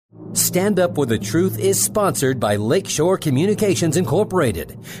Stand Up For the Truth is sponsored by Lakeshore Communications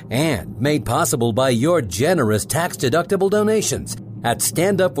Incorporated and made possible by your generous tax-deductible donations at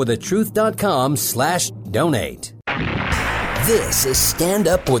standupforthetruth.com/donate. This is Stand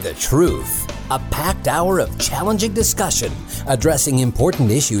Up For the Truth, a packed hour of challenging discussion addressing important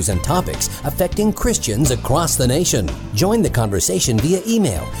issues and topics affecting Christians across the nation. Join the conversation via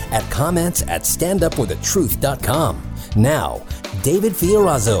email at comments@standupforthetruth.com. Now, David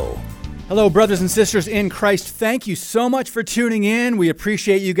Fiorazo. Hello, brothers and sisters in Christ. Thank you so much for tuning in. We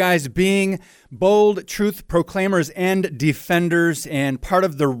appreciate you guys being bold truth proclaimers and defenders and part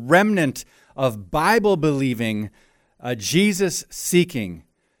of the remnant of Bible-believing, Jesus-seeking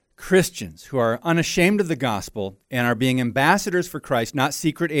Christians who are unashamed of the gospel and are being ambassadors for Christ, not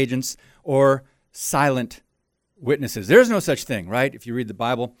secret agents or silent witnesses. There's no such thing, right? If you read the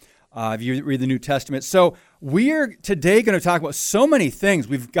Bible, if you read the New Testament. So we're today going to talk about so many things.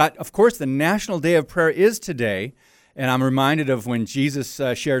 We've got, of course, the National Day of Prayer is today. And I'm reminded of when Jesus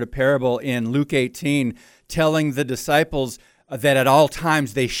shared a parable in Luke 18, telling the disciples that at all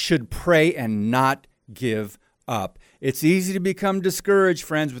times they should pray and not give up. It's easy to become discouraged,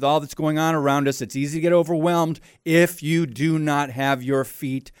 friends, with all that's going on around us. It's easy to get overwhelmed if you do not have your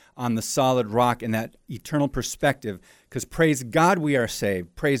feet on the solid rock in that eternal perspective. Because praise God we are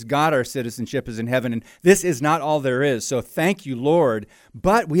saved. Praise God our citizenship is in heaven. And this is not all there is. So thank you, Lord.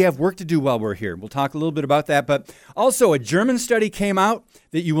 But we have work to do while we're here. We'll talk a little bit about that. But also a German study came out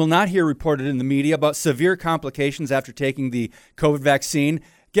that you will not hear reported in the media about severe complications after taking the COVID vaccine.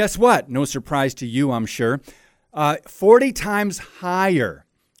 Guess what? No surprise to you, I'm sure. 40 times higher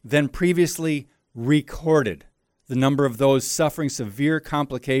than previously recorded, the number of those suffering severe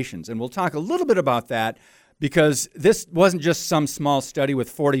complications. And we'll talk a little bit about that because this wasn't just some small study with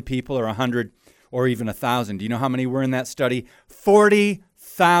 40 people or 100 or even 1,000. Do you know how many were in that study?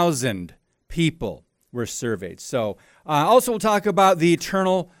 40,000 people were surveyed. So also we'll talk about the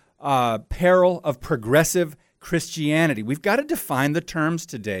eternal peril of progressive Christianity. We've got to define the terms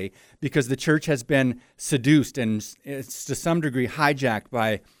today because the church has been seduced and it's to some degree hijacked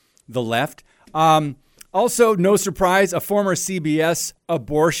by the left. Also, no surprise, a former CBS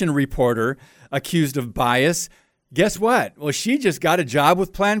abortion reporter accused of bias. Guess what? Well, she just got a job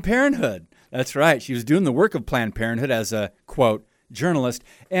with Planned Parenthood. That's right. She was doing the work of Planned Parenthood as a, quote, journalist.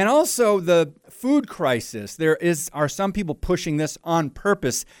 And also the food crisis. Are some people pushing this on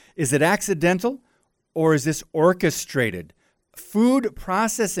purpose? Is it accidental? Or is this orchestrated? Food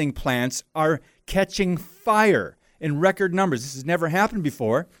processing plants are catching fire in record numbers. This has never happened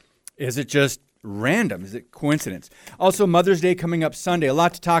before. Is it just random? Is it coincidence? Also, Mother's Day coming up Sunday. A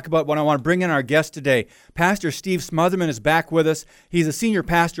lot to talk about. What I want to bring in our guest today. Pastor Steve Smotherman is back with us. He's a senior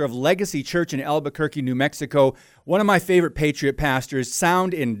pastor of Legacy Church in Albuquerque, New Mexico. One of my favorite patriot pastors,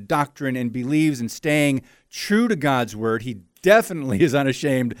 sound in doctrine and believes in staying true to God's word. He definitely is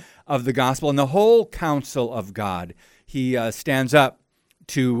unashamed of the gospel and the whole counsel of God. He stands up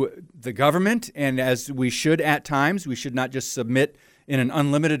to the government, and as we should at times, we should not just submit in an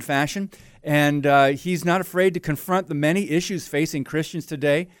unlimited fashion. And he's not afraid to confront the many issues facing Christians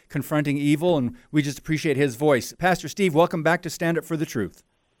today, confronting evil, and we just appreciate his voice. Pastor Steve, welcome back to Stand Up for the Truth.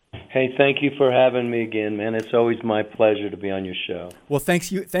 Hey, thank you for having me again, man. It's always my pleasure to be on your show. Well, thank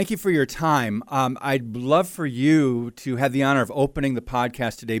you for your time. I'd love for you to have the honor of opening the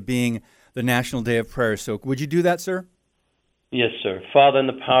podcast today, being the National Day of Prayer. So would you do that, sir? Yes, sir. Father, in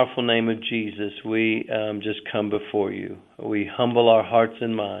the powerful name of Jesus, we just come before you. We humble our hearts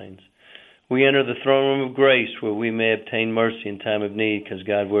and minds. We enter the throne room of grace where we may obtain mercy in time of need, because,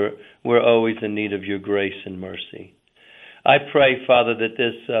 God, we're always in need of your grace and mercy. I pray, Father, that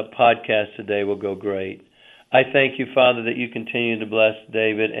this podcast today will go great. I thank you, Father, that you continue to bless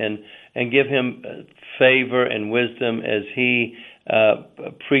David and give him favor and wisdom as he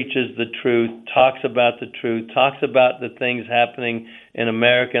preaches the truth, talks about the truth, talks about the things happening in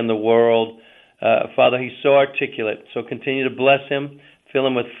America and the world. Father, he's so articulate. So continue to bless him, fill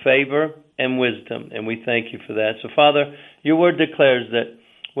him with favor and wisdom, and we thank you for that. So, Father, your word declares that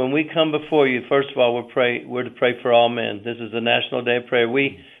when we come before you, first of all, we're to pray for all men. This is the National Day of Prayer.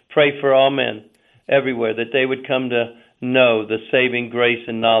 We pray for all men everywhere, that they would come to know the saving grace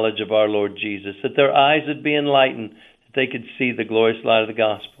and knowledge of our Lord Jesus, that their eyes would be enlightened, that they could see the glorious light of the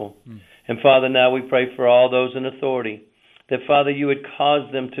gospel. And, Father, now we pray for all those in authority, that, Father, you would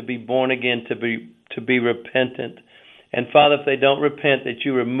cause them to be born again, to be repentant. And, Father, if they don't repent, that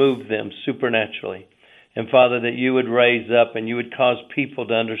you remove them supernaturally. And, Father, that you would raise up and you would cause people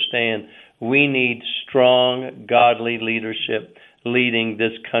to understand we need strong, godly leadership leading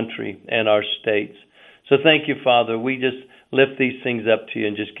this country and our states. So thank you, Father. We just lift these things up to you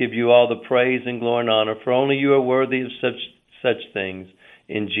and just give you all the praise and glory and honor, for only you are worthy of such things.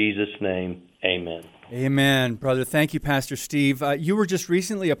 In Jesus' name, amen. Amen, brother. Thank you, Pastor Steve. You were just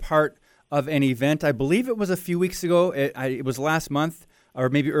recently a part of an event. I believe it was a few weeks ago. It was last month, or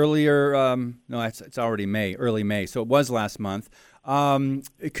maybe earlier. No, it's already May, early May. So it was last month.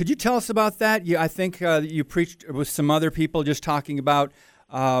 Could you tell us about that? I think you preached with some other people, just talking about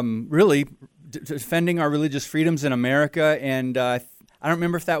really defending our religious freedoms in America. And I don't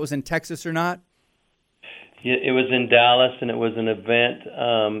remember if that was in Texas or not. Yeah, it was in Dallas, and it was an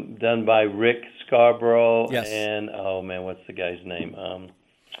event done by Rick Scarborough. Yes. And, what's the guy's name?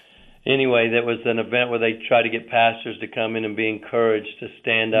 Anyway, that was an event where they tried to get pastors to come in and be encouraged to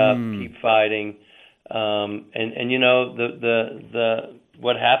stand up, keep fighting, and you know the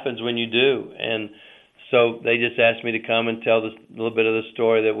what happens when you do. And so they just asked me to come and tell this little bit of the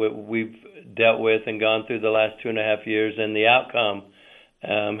story that we've dealt with and gone through the last 2.5 years, and the outcome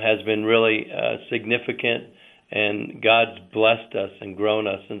has been really significant, and God's blessed us and grown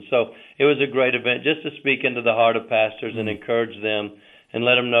us. And so it was a great event just to speak into the heart of pastors and encourage them and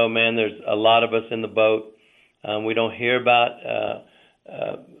let them know, man, there's a lot of us in the boat. We don't hear about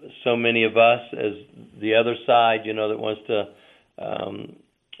so many of us as the other side, you know, that wants to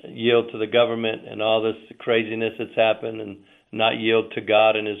yield to the government and all this craziness that's happened and not yield to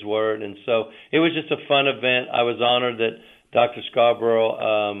God and His Word. And so it was just a fun event. I was honored that Dr.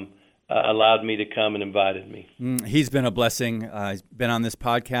 Scarborough allowed me to come and invited me. He's been a blessing. He's been on this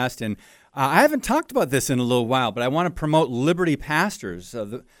podcast, and I haven't talked about this in a little while, but I want to promote Liberty Pastors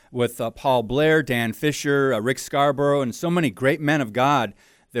with Paul Blair, Dan Fisher, Rick Scarborough, and so many great men of God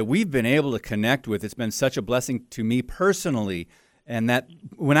that we've been able to connect with. It's been such a blessing to me personally, and that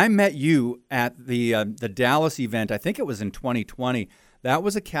when I met you at the Dallas event, I think it was in 2020, that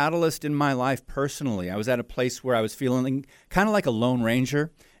was a catalyst in my life personally. I was at a place where I was feeling kind of like a lone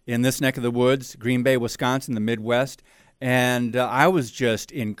ranger in this neck of the woods, Green Bay, Wisconsin, the Midwest. And I was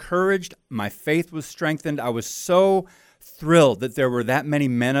just encouraged. My faith was strengthened. I was so thrilled that there were that many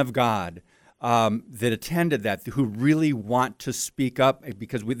men of God that attended that, who really want to speak up,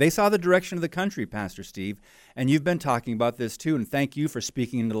 because they saw the direction of the country, Pastor Steve. And you've been talking about this too, and thank you for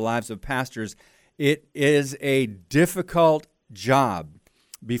speaking into the lives of pastors. It is a difficult job.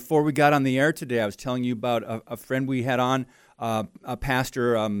 Before we got on the air today, I was telling you about a friend we had on, a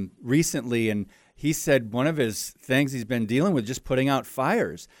pastor recently, and he said one of his things he's been dealing with just putting out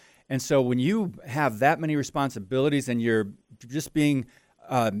fires. And so when you have that many responsibilities and you're just being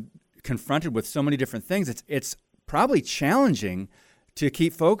confronted with so many different things, it's probably challenging to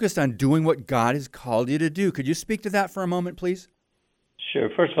keep focused on doing what God has called you to do. Could you speak to that for a moment, please? Sure.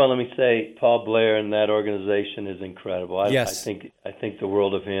 First of all, let me say Paul Blair and that organization is incredible. Yes. I think the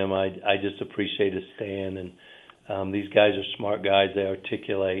world of him. I just appreciate his stand, and these guys are smart guys. They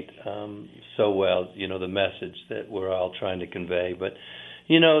articulate so well, you know, the message that we're all trying to convey. But,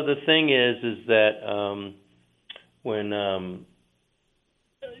 you know, the thing is that when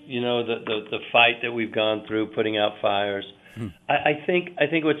you know, the fight that we've gone through, putting out fires. I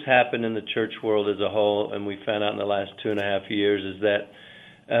think what's happened in the church world as a whole, and we found out in the last 2.5 years, is that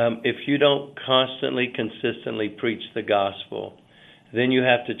if you don't constantly, consistently preach the gospel, then you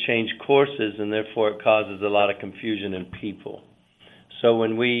have to change courses, and therefore it causes a lot of confusion in people. So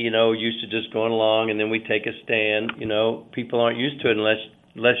when we, you know, used to just going along and then we take a stand, you know, people aren't used to it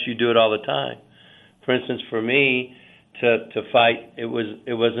unless you do it all the time. For instance, for me to fight, it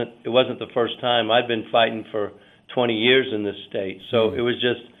wasn't the first time. I've been fighting for 20 years in this state. So it was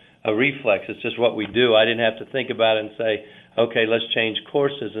just a reflex. It's just what we do. I didn't have to think about it and say, okay, let's change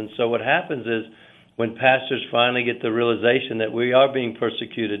courses. And so what happens is when pastors finally get the realization that we are being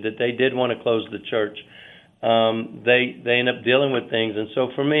persecuted, that they did want to close the church, they end up dealing with things. And so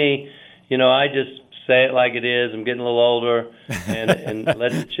for me, you know, I just say it like it is. I'm getting a little older, and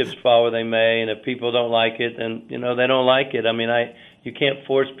let the chips fall where they may. And if people don't like it, then, you know, they don't like it. I mean, you can't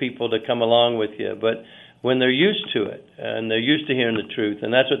force people to come along with you. But when they're used to it and they're used to hearing the truth,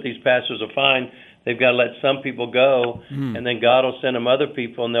 and that's what these pastors will find, they've got to let some people go, and then God will send them other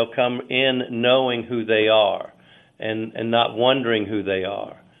people, and they'll come in knowing who they are and not wondering who they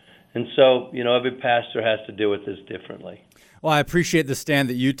are. And so, you know, every pastor has to deal with this differently. Well, I appreciate the stand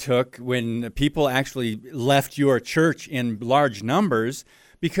that you took when people actually left your church in large numbers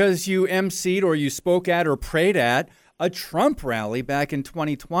because you emceed or you spoke at or prayed at a Trump rally back in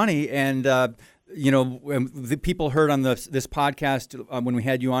 2020. And, you know, the people heard on this podcast when we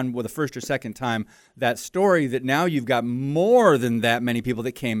had you on the first or second time that story that now you've got more than that many people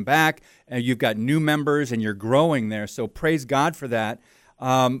that came back, and you've got new members and you're growing there. So praise God for that.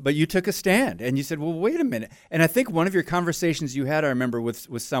 But you took a stand, and you said, well, wait a minute. And I think one of your conversations you had, I remember,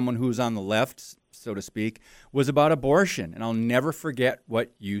 with someone who was on the left, so to speak, was about abortion. And I'll never forget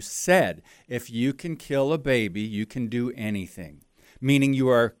what you said. If you can kill a baby, you can do anything. Meaning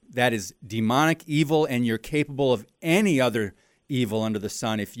that is demonic evil, and you're capable of any other evil under the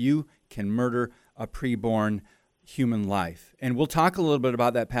sun if you can murder a preborn human life. And we'll talk a little bit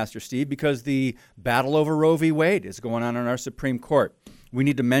about that, Pastor Steve, because the battle over Roe v. Wade is going on in our Supreme Court. We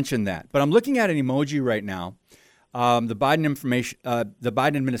need to mention that. But I'm looking at an emoji right now. The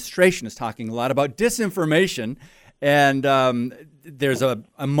Biden administration is talking a lot about disinformation, and there's an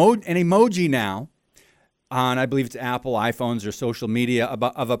emoji now on, I believe it's Apple iPhones or social media,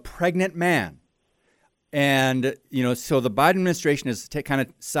 of a pregnant man. And, so the Biden administration is kind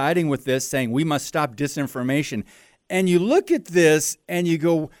of siding with this, saying we must stop disinformation. And you look at this and you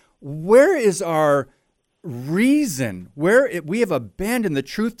go, where is our reason? We have abandoned the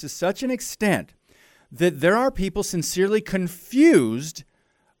truth to such an extent that there are people sincerely confused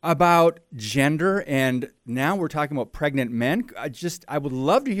about gender, and now we're talking about pregnant men. I would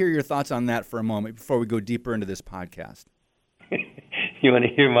love to hear your thoughts on that for a moment before we go deeper into this podcast. You want to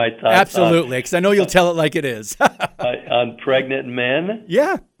hear my thoughts? Absolutely, because I know you'll tell it like it is. On pregnant men?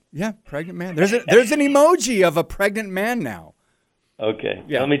 Yeah, pregnant man. There's an emoji of a pregnant man now. Okay,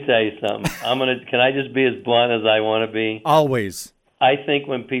 yeah. Let me tell you something. Can I just be as blunt as I want to be? Always. I think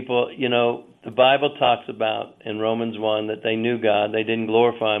when people, the Bible talks about in Romans 1 that they knew God, they didn't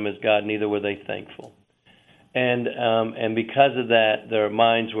glorify Him as God, neither were they thankful. And because of that, their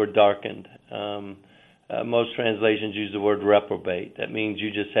minds were darkened. Most translations use the word reprobate. That means you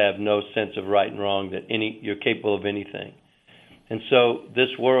just have no sense of right and wrong, that you're capable of anything. And so this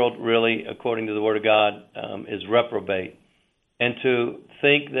world really, according to the Word of God, is reprobate. And to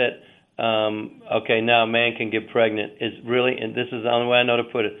think that, now a man can get pregnant is really, and this is the only way I know to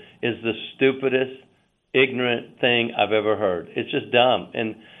put it, is the stupidest, ignorant thing I've ever heard. It's just dumb.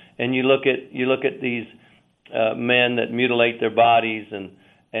 And you look at these men that mutilate their bodies, and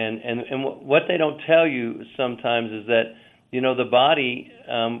what they don't tell you sometimes is that, the body,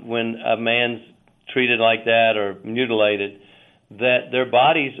 when a man's treated like that or mutilated, that their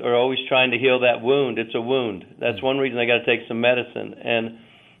bodies are always trying to heal that wound. It's a wound. That's one reason they got to take some medicine. And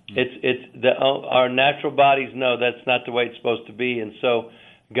our natural bodies know that's not the way it's supposed to be. And so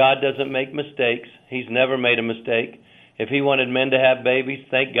God doesn't make mistakes. He's never made a mistake. If He wanted men to have babies,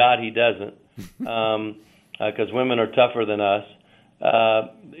 thank God He doesn't, because women are tougher than us.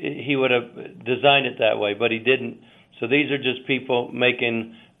 He would have designed it that way, but He didn't. So these are just people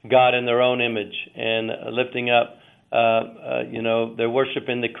making God in their own image and lifting up, they're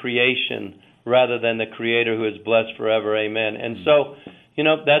worshiping the creation rather than the Creator who is blessed forever. Amen. And so,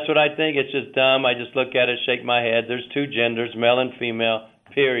 that's what I think. It's just dumb. I just look at it, shake my head. There's two genders, male and female,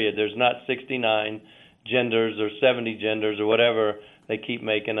 period. There's not 69 genders or 70 genders or whatever they keep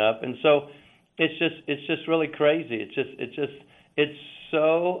making up. And so it's just really crazy. It's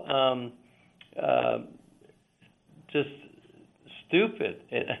so just stupid.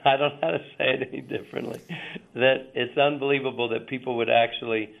 I don't know how to say it any differently. That it's unbelievable that people would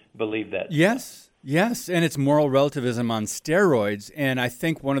actually believe that. Yes, and it's moral relativism on steroids. And I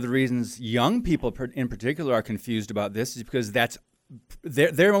think one of the reasons young people in particular are confused about this is because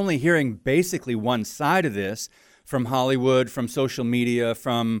they're only hearing basically one side of this from Hollywood, from social media,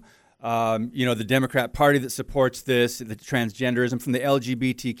 from the Democrat Party that supports this, the transgenderism, from the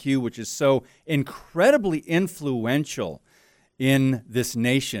LGBTQ, which is so incredibly influential in this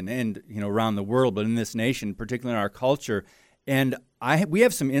nation and, around the world, but in this nation, particularly in our culture. And we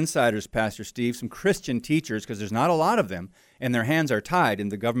have some insiders, Pastor Steve, some Christian teachers, because there's not a lot of them, and their hands are tied in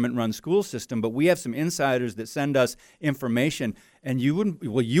the government-run school system, but we have some insiders that send us information, and you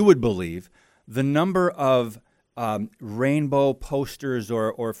would believe the number of rainbow posters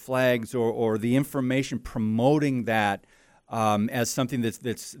or flags or the information promoting that as something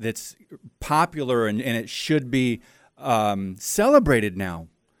that's popular and it should be celebrated now.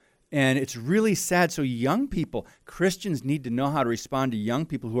 And it's really sad. So young people, Christians need to know how to respond to young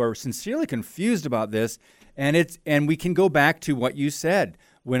people who are sincerely confused about this. And we can go back to what you said.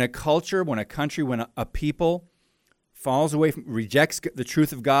 When a culture, when a country, when a people falls away, rejects the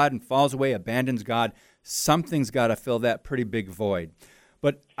truth of God and falls away, abandons God, something's got to fill that pretty big void.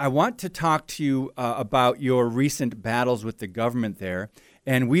 But I want to talk to you about your recent battles with the government there.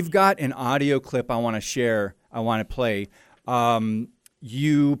 And we've got an audio clip I want to share, I want to play.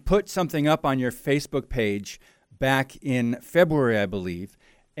 You put something up on your Facebook page back in February, I believe,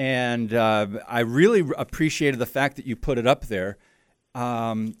 and I really appreciated the fact that you put it up there.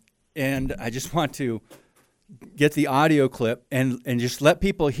 And I just want to get the audio clip and just let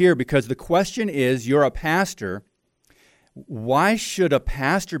people hear, because the question is, you're a pastor. Why should a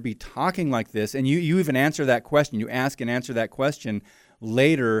pastor be talking like this? And you even answer that question. You ask and answer that question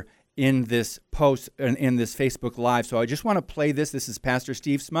later in this post, in this Facebook Live. So I just want to play this. This is Pastor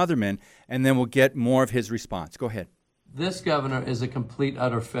Steve Smotherman, and then we'll get more of his response. Go ahead. This governor is a complete,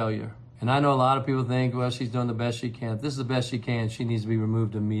 utter failure. And I know a lot of people think, well, she's doing the best she can. If this is the best she can, she needs to be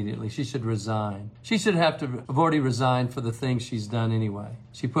removed immediately. She should resign. She should have already resigned for the things she's done anyway.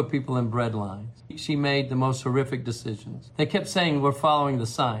 She put people in bread lines. She made the most horrific decisions. They kept saying we're following the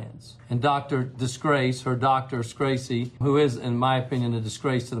science. And Dr. Disgrace, her Dr. Scracey, who is, in my opinion, a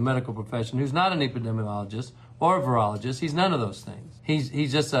disgrace to the medical profession, who's not an epidemiologist or a virologist. He's none of those things.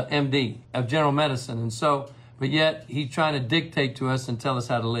 He's just a MD of general medicine. And so, but yet he's trying to dictate to us and tell us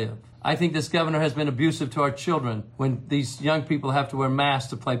how to live. I think this governor has been abusive to our children when these young people have to wear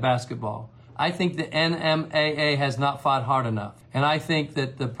masks to play basketball. I think the NMAA has not fought hard enough. And I think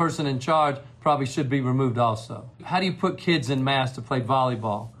that the person in charge probably should be removed also. How do you put kids in masks to play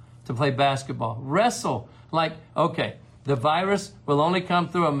volleyball, to play basketball? Wrestle. Like, okay, the virus will only come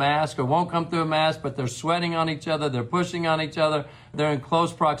through a mask or won't come through a mask, but they're sweating on each other, they're pushing on each other, they're in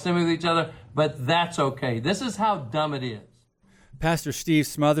close proximity with each other, but that's okay. This is how dumb it is. Pastor Steve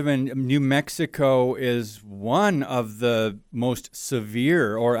Smotherman, New Mexico is one of the most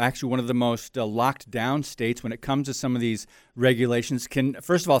severe, or actually one of the most locked down states when it comes to some of these regulations.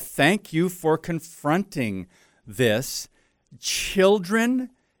 First of all, thank you for confronting this. Children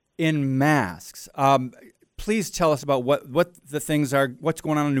in masks. Please tell us about what the things are, what's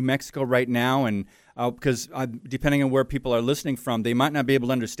going on in New Mexico right now, and because depending on where people are listening from, they might not be able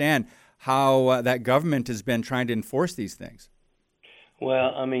to understand how that government has been trying to enforce these things.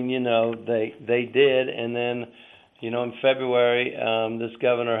 Well, I mean, they did, and then, in February, this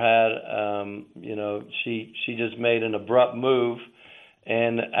governor had, she just made an abrupt move,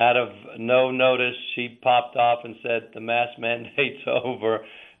 and out of no notice, she popped off and said the mask mandate's over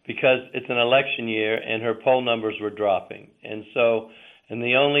because it's an election year, and her poll numbers were dropping, and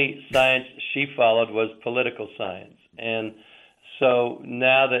the only science she followed was political science, and so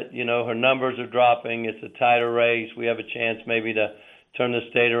now that her numbers are dropping, it's a tighter race. We have a chance maybe to turn the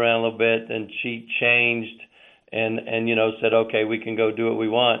state around a little bit, and she changed and said, okay, we can go do what we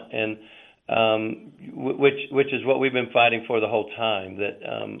want, and which is what we've been fighting for the whole time. That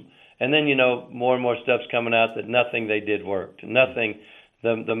and then more and more stuff's coming out that nothing they did worked. Nothing,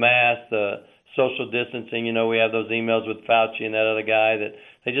 the mask, the social distancing. We have those emails with Fauci and that other guy that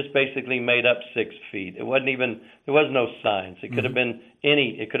they just basically made up 6 feet. There was no science. It could have been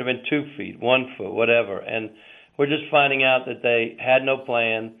it could have been 2 feet, 1 foot, whatever, and we're just finding out that they had no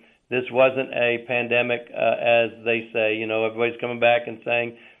plan. This wasn't a pandemic, as they say. Everybody's coming back and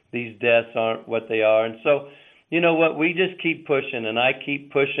saying these deaths aren't what they are. And so, what, we just keep pushing, and I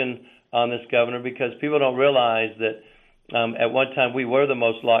keep pushing on this governor because people don't realize that at one time we were the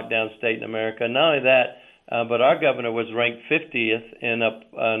most locked down state in America. Not only that, but our governor was ranked 50th in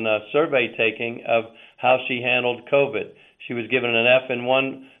a survey taking of how she handled COVID. She was given an F in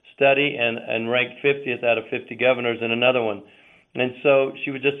one study and ranked 50th out of 50 governors in another one. And so she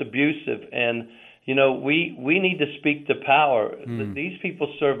was just abusive. And, we need to speak to power. These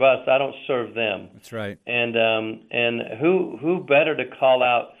people serve us. I don't serve them. That's right. And who better to call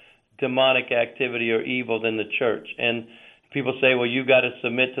out demonic activity or evil than the church? And people say, well, you got to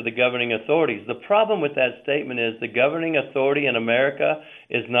submit to the governing authorities. The problem with that statement is the governing authority in America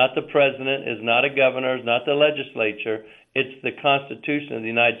is not the president, is not a governor, is not the legislature. It's the Constitution of the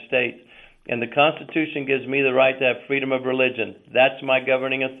United States. And the Constitution gives me the right to have freedom of religion. That's my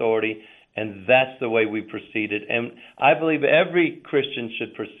governing authority, and that's the way we proceeded. And I believe every Christian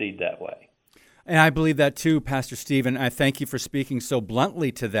should proceed that way. And I believe that too, Pastor Stephen. I thank you for speaking so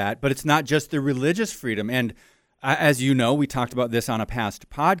bluntly to that. But it's not just the religious freedom. And as you know, we talked about this on a past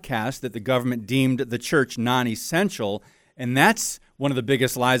podcast, that the government deemed the church non-essential. And that's one of the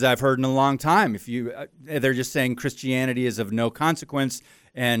biggest lies I've heard in a long time. They're just saying Christianity is of no consequence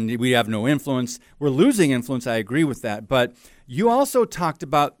and we have no influence. We're losing influence. I agree with that. But you also talked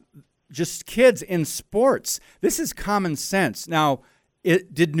about just kids in sports. This is common sense. Now,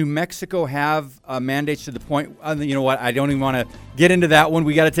 did New Mexico have mandates to the point? You know what? I don't even want to get into that one.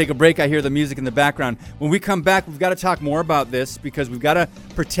 We got to take a break. I hear the music in the background. When we come back, we've got to talk more about this because we've got to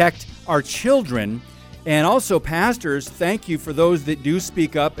protect our children. And also, pastors, thank you for those that do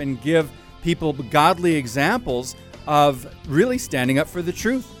speak up and give people godly examples of really standing up for the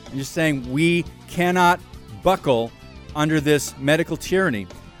truth and just saying we cannot buckle under this medical tyranny.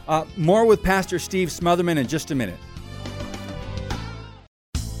 More with Pastor Steve Smotherman in just a minute.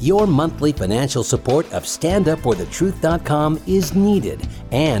 Your monthly financial support of StandUpForTheTruth.com is needed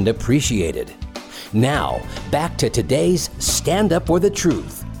and appreciated. Now, back to today's Stand Up for the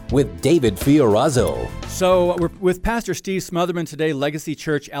Truth with David Fiorazo. So we're with Pastor Steve Smotherman today, Legacy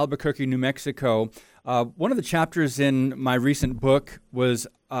Church, Albuquerque, New Mexico. One of the chapters in my recent book was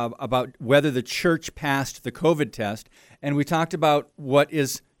about whether the church passed the COVID test, and we talked about what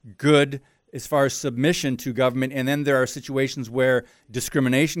is good as far as submission to government, and then there are situations where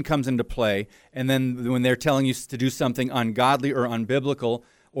discrimination comes into play, and then when they're telling you to do something ungodly or unbiblical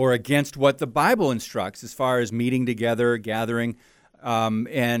or against what the Bible instructs as far as meeting together, gathering.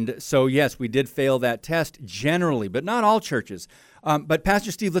 And so, yes, we did fail that test generally, but not all churches. But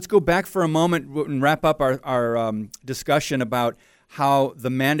Pastor Steve, let's go back for a moment and wrap up our discussion about how the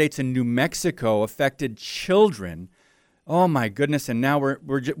mandates in New Mexico affected children. Oh my goodness! And now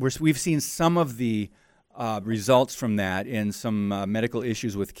we've seen some of the results from that in some medical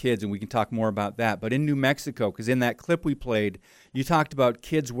issues with kids, and we can talk more about that. But in New Mexico, because in that clip we played, you talked about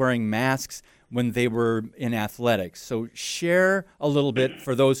kids wearing masks when they were in athletics. So share a little bit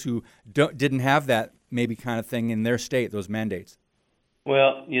for those who didn't have that maybe kind of thing in their state, those mandates.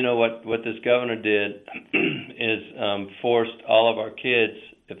 Well, you know what this governor did is forced all of our kids,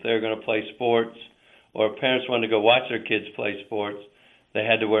 if they're going to play sports or if parents wanted to go watch their kids play sports, they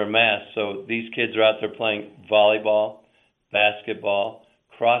had to wear masks. So these kids are out there playing volleyball, basketball,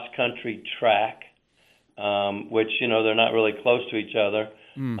 cross-country track, which, you know, they're not really close to each other.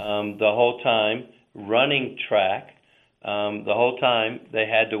 The whole time, running track, the whole time they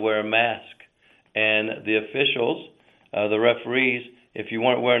had to wear a mask. And the officials, the referees, if you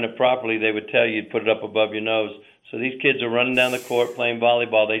weren't wearing it properly, they would tell you to put it up above your nose. So these kids are running down the court playing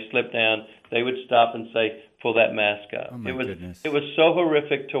volleyball. They slip down. They would stop and say, pull that mask up. Oh my goodness. It was so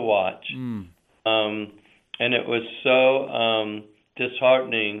horrific to watch. And it was so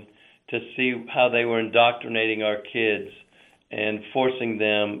disheartening to see how they were indoctrinating our kids and forcing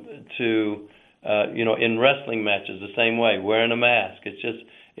them to, in wrestling matches the same way, wearing a mask.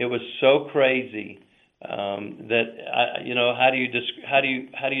 It was so crazy that how do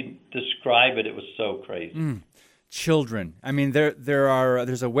you describe it? It was so crazy. Children. I mean, there's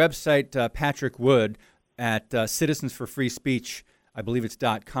a website, Patrick Wood at Citizens for Free Speech, I believe it's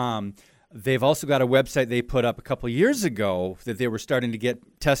 .com. They've also got a website they put up a couple of years ago that they were starting to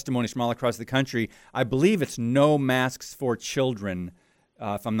get testimonies from all across the country. I believe it's No Masks for Children,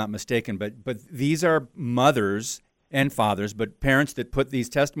 if I'm not mistaken. But these are mothers and fathers, but parents that put these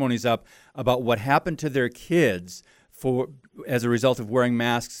testimonies up about what happened to their kids as a result of wearing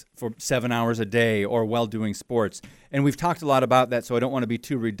masks for 7 hours a day or while doing sports. And we've talked a lot about that, so I don't want to be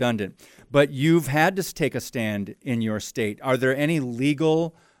too redundant. But you've had to take a stand in your state. Are there any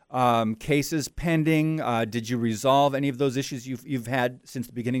legal cases pending? Did you resolve any of those issues you've had since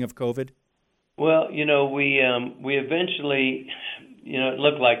the beginning of COVID? Well, we eventually, it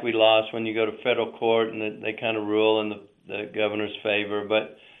looked like we lost when you go to federal court and they kind of rule in the governor's favor.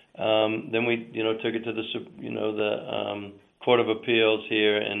 But then we, took it to the Court of Appeals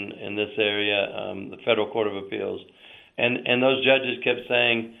here in this area, the Federal Court of Appeals, and those judges kept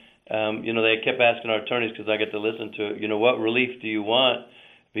saying, they kept asking our attorneys, because I get to listen to it, what relief do you want?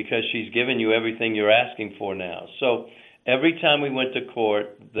 Because she's given you everything you're asking for now. So every time we went to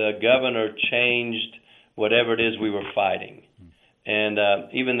court, the governor changed whatever it is we were fighting, and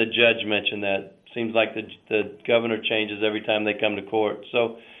even the judge mentioned that. Seems like the governor changes every time they come to court.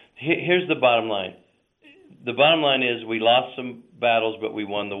 So here's the bottom line. The bottom line is we lost some battles, but we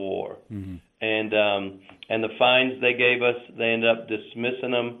won the war. Mm-hmm. And the fines they gave us, they ended up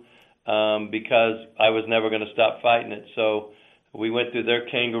dismissing them because I was never going to stop fighting it. So we went through their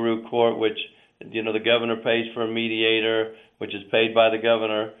kangaroo court, which, the governor pays for a mediator, which is paid by the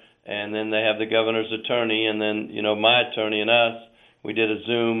governor, and then they have the governor's attorney, and then, my attorney and us, we did a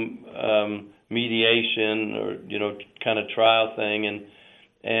Zoom mediation or, kind of trial thing,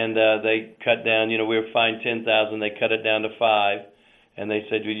 and they cut down, we were fined $10,000, they cut it down to $5,000, and they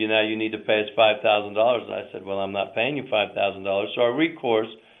said, now you need to pay us $5,000. And I said, well, I'm not paying you $5,000. So our recourse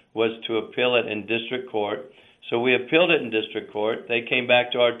was to appeal it in district court. So we appealed it in district court. They came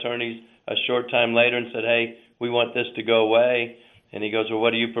back to our attorneys a short time later and said, hey, we want this to go away. And he goes, well,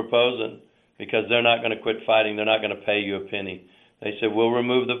 what are you proposing? Because they're not going to quit fighting. They're not going to pay you a penny. They said, we'll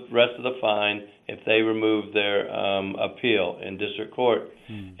remove the rest of the fine if they remove their appeal in district court.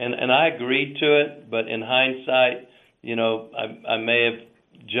 And I agreed to it, but in hindsight, I may have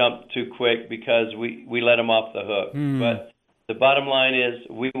jumped too quick because we let them off the hook. But the bottom line is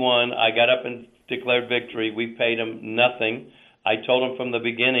we won. I got up and declared victory. We paid them nothing. I told them from the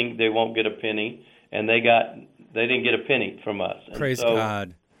beginning they won't get a penny, and they didn't get a penny from us. Praise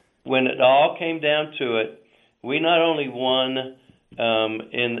God. when it all came down to it, we not only won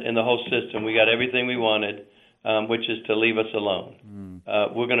in the whole system, we got everything we wanted, which is to leave us alone.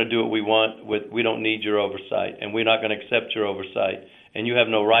 We're going to do what we want. We don't need your oversight, and we're not going to accept your oversight, and you have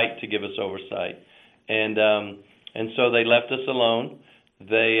no right to give us oversight. And so they left us alone.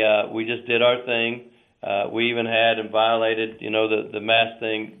 We just did our thing. We even had and violated, the mask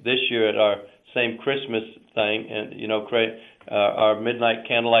thing this year at our same Christmas thing, and our midnight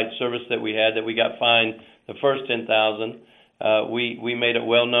candlelight service that we had, that we got fined the first $10,000. We made it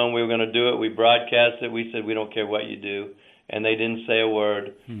well known we were going to do it. We broadcast it. We said we don't care what you do, and they didn't say a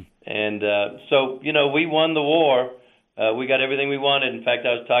word. And so we won the war. We got everything we wanted. In fact,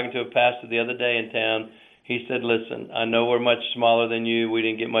 I was talking to a pastor the other day in town. He said, "Listen, I know we're much smaller than you. We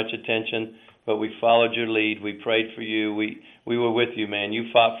didn't get much attention, but we followed your lead. We prayed for you. We were with you, man. You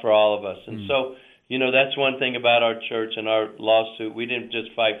fought for all of us." And so, that's one thing about our church and our lawsuit. We didn't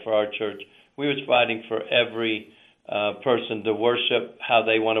just fight for our church. We was fighting for every person to worship how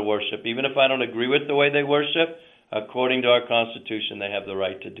they want to worship. Even if I don't agree with the way they worship, according to our Constitution, they have the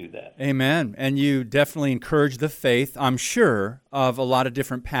right to do that. Amen. And you definitely encourage the faith, I'm sure, of a lot of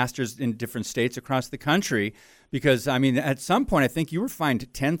different pastors in different states across the country, because, at some point, I think you were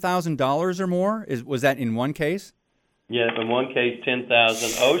fined $10,000 or more. Was that in one case? Yeah, in one case, $10,000.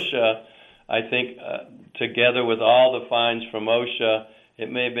 OSHA, I think, together with all the fines from OSHA,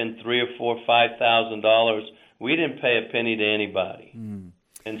 it may have been $3,000 or $4,000, $5,000. We didn't pay a penny to anybody.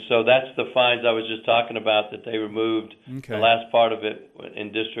 And so that's the fines I was just talking about that they removed. Okay. The last part of it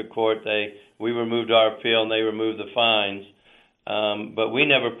in district court, we removed our appeal and they removed the fines. But we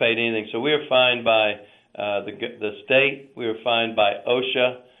never paid anything. So we were fined by the state. We were fined by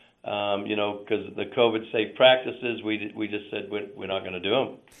OSHA, because the COVID safe practices. We just said we're not going to do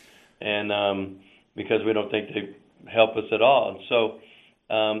them, and because we don't think they help us at all.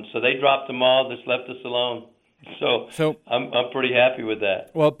 And so they dropped them all, just left us alone. So I'm pretty happy with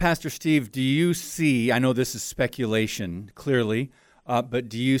that. Well, Pastor Steve, do you see, I know this is speculation, clearly, but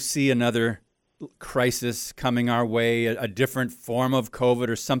do you see another crisis coming our way, a different form of COVID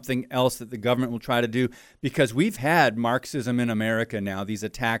or something else that the government will try to do? Because we've had Marxism in America now, these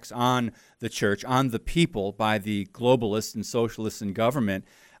attacks on the church, on the people by the globalists and socialists in government.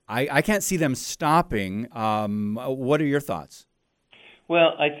 I can't see them stopping. What are your thoughts?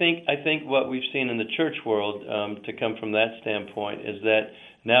 Well, I think what we've seen in the church world, to come from that standpoint, is that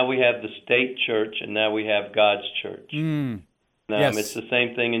now we have the state church and now we have God's church. Yes. It's the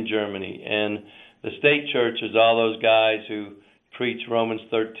same thing in Germany. And the state church is all those guys who preach Romans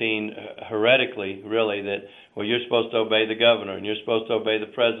 13 heretically, really, that, you're supposed to obey the governor and you're supposed to obey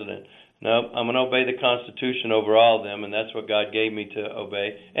the president. No, I'm going to obey the Constitution over all of them, and that's what God gave me to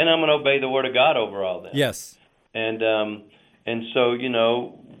obey. And I'm going to obey the Word of God over all of them. Yes. And so,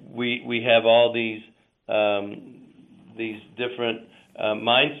 we have all these different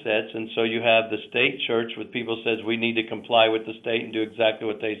mindsets, and so you have the state church with people says we need to comply with the state and do exactly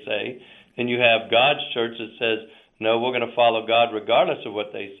what they say. Then you have God's church that says, no, we're going to follow God regardless of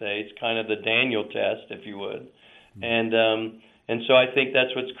what they say. It's kind of the Daniel test, if you would. And so I think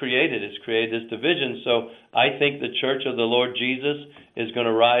that's what's created. It's created this division. So I think the church of the Lord Jesus is going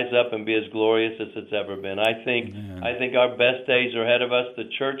to rise up and be as glorious as it's ever been. I think our best days are ahead of us. The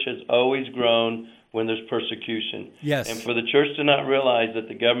church has always grown when there's persecution. Yes. And for the church to not realize that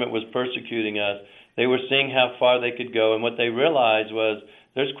the government was persecuting us, they were seeing how far they could go. And what they realized was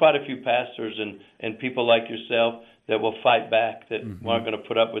there's quite a few pastors and people like yourself that will fight back, that aren't going to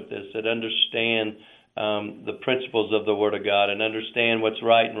put up with this, that understand the principles of the Word of God and understand what's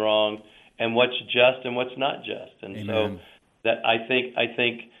right and wrong and what's just and what's not just. And Amen. So that I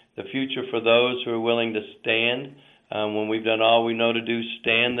think the future for those who are willing to stand, when we've done all we know to do,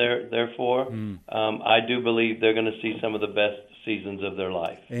 stand therefore, I do believe they're going to see some of the best seasons of their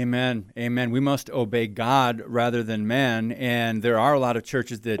life. Amen. Amen. We must obey God rather than men, and there are a lot of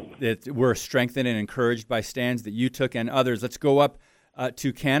churches that were strengthened and encouraged by stands that you took and others. Let's go up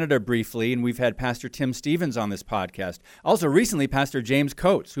to Canada briefly, and we've had Pastor Tim Stevens on this podcast. Also recently, Pastor James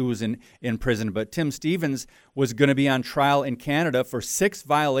Coates, who was in prison, but Tim Stevens was going to be on trial in Canada for 6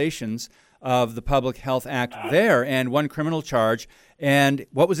 violations of the Public Health Act there, and 1 criminal charge. And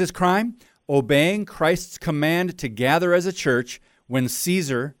what was his crime? Obeying Christ's command to gather as a church when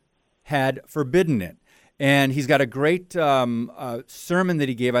Caesar had forbidden it. And he's got a great sermon that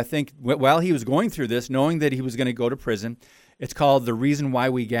he gave, I think, while he was going through this, knowing that he was going to go to prison. It's called The Reason Why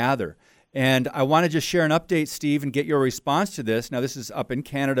We Gather. And I want to just share an update, Steve, and get your response to this. Now, this is up in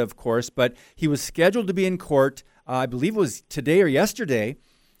Canada, of course, but he was scheduled to be in court, I believe it was today or yesterday,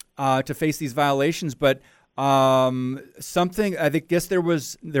 to face these violations. But Something, I guess there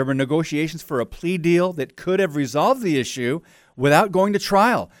were negotiations for a plea deal that could have resolved the issue without going to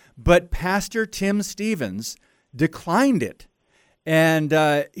trial. But Pastor Tim Stephens declined it. And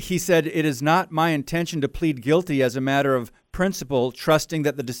he said, "It is not my intention to plead guilty as a matter of principle, trusting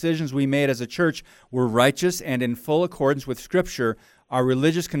that the decisions we made as a church were righteous and in full accordance with Scripture, our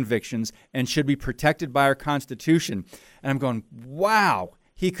religious convictions, and should be protected by our Constitution." And I'm going, wow.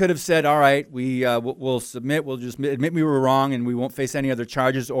 He could have said, all right, we'll submit, we'll just admit we were wrong, and we won't face any other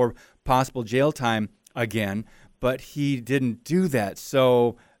charges or possible jail time again. But he didn't do that.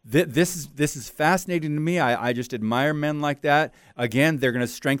 So this is fascinating to me. I just admire men like that. Again, they're going to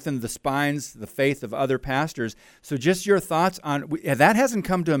strengthen the spines, the faith of other pastors. So just your thoughts on that. Hasn't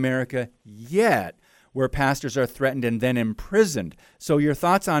come to America yet, where pastors are threatened and then imprisoned. So your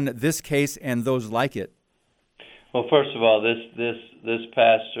thoughts on this case and those like it? Well, first of all, this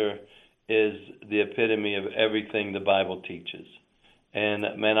pastor is the epitome of everything the Bible teaches. And,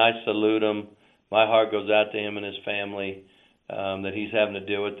 man, I salute him. My heart goes out to him and his family that he's having to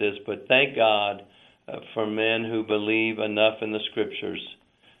deal with this. But thank God for men who believe enough in the Scriptures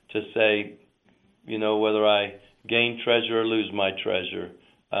to say, whether I gain treasure or lose my treasure,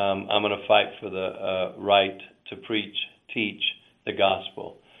 I'm going to fight for the right to preach, teach the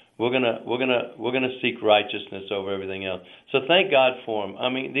gospel. We're gonna seek righteousness over everything else. So thank God for them. I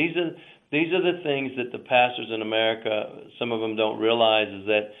mean, these are the things that the pastors in America, some of them don't realize, is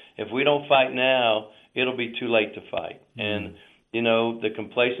that if we don't fight now, it'll be too late to fight. Mm-hmm. And the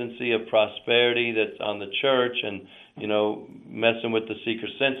complacency of prosperity that's on the church, and messing with the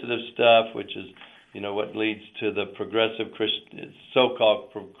seeker-sensitive stuff, which is what leads to the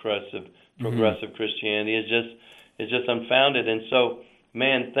so-called progressive Christianity, is just unfounded. And so,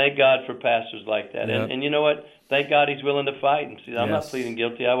 man, thank God for pastors like that. Yep. And you know what? Thank God he's willing to fight. And see, I'm not pleading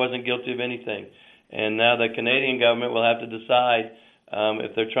guilty. I wasn't guilty of anything. And now the Canadian government will have to decide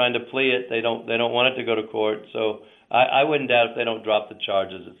if they're trying to plea it. They don't want it to go to court. So I wouldn't doubt if they don't drop the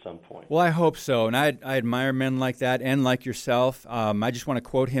charges at some point. Well, I hope so. And I admire men like that and like yourself. I just want to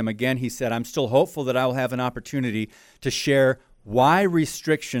quote him again. He said, "I'm still hopeful that I will have an opportunity to share why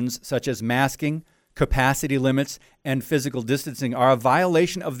restrictions such as masking, capacity limits, and physical distancing are a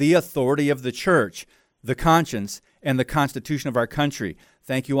violation of the authority of the church, the conscience, and the Constitution of our country.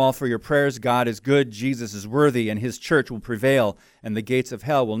 Thank you all for your prayers. God is good, Jesus is worthy, and his church will prevail, and the gates of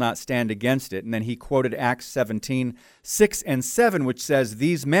hell will not stand against it." And then he quoted Acts 17:6 and 7, which says,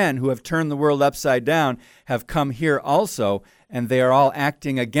 "These men who have turned the world upside down have come here also, and they are all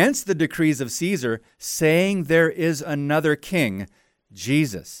acting against the decrees of Caesar, saying there is another king,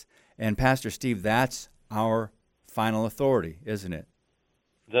 Jesus." And Pastor Steve, that's our final authority, isn't it?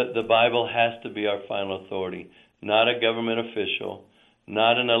 The Bible has to be our final authority, not a government official,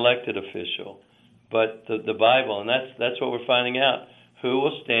 not an elected official, but the Bible. And that's what we're finding out. Who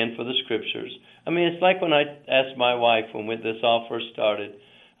will stand for the Scriptures? I mean, it's like when I asked my wife when this all first started,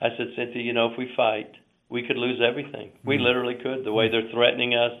 I said, "Cynthia, if we fight, we could lose everything. We literally could, the way they're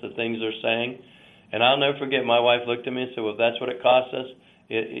threatening us, the things they're saying." And I'll never forget, my wife looked at me and said, "Well, if that's what it costs us,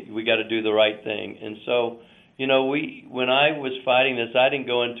 we got to do the right thing." And so, when I was fighting this, I didn't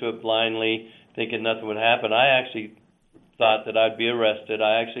go into it blindly thinking nothing would happen. I actually thought that I'd be arrested.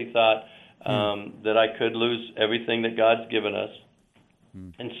 I actually thought that I could lose everything that God's given us.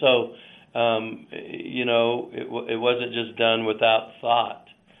 And so, it wasn't just done without thought.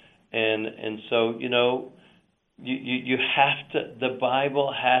 And so, you have to, the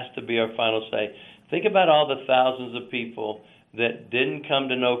Bible has to be our final say. Think about all the thousands of people that didn't come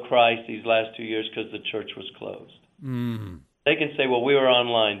to know Christ these last 2 years because the church was closed. Mm. They can say, "Well, we were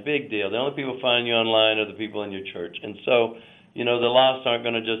online." Big deal. The only people finding you online are the people in your church. And so, the lost aren't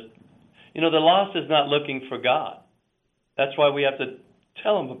going to just, the lost is not looking for God. That's why we have to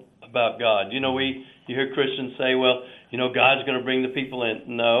tell them about God. You hear Christians say, "Well, God's going to bring the people in."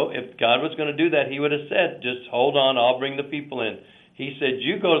 No, if God was going to do that, he would have said, "Just hold on, I'll bring the people in." He said,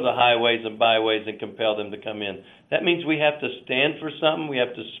 "You go to the highways and byways and compel them to come in." That means we have to stand for something. We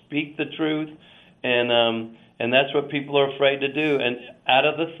have to speak the truth, and that's what people are afraid to do. And out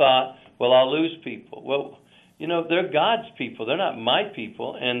of the thought, "Well, I'll lose people." Well, they're God's people. They're not my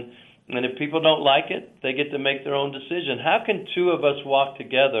people. And if people don't like it, they get to make their own decision. How can two of us walk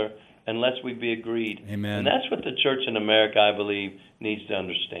together unless we be agreed? Amen. And that's what the church in America, I believe, needs to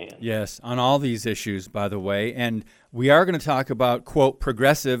understand. Yes, on all these issues, by the way. And we are going to talk about, quote,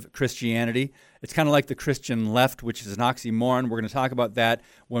 progressive Christianity. It's kind of like the Christian left, which is an oxymoron. We're going to talk about that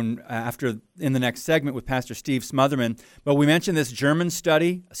in the next segment with Pastor Steve Smotherman. But we mentioned this German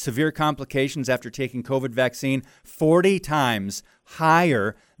study, severe complications after taking COVID vaccine, 40 times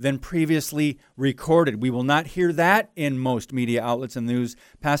higher than previously recorded. We will not hear that in most media outlets and news.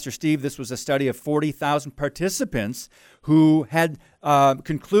 Pastor Steve, this was a study of 40,000 participants who had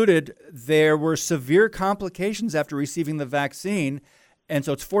concluded there were severe complications after receiving the vaccine. And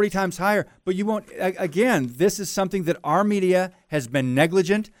so it's 40 times higher. But you won't, again, this is something that our media has been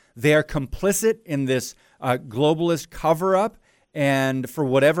negligent. They are complicit in this globalist cover-up, and for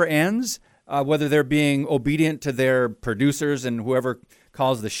whatever ends, whether they're being obedient to their producers and whoever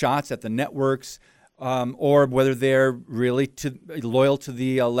calls the shots at the networks, or whether they're really loyal to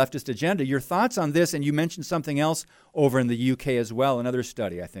the leftist agenda. Your thoughts on this? And you mentioned something else over in the UK as well, another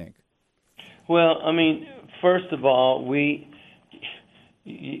study, I think. Well, I mean, first of all, this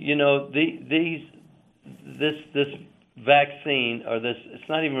vaccine, or this, it's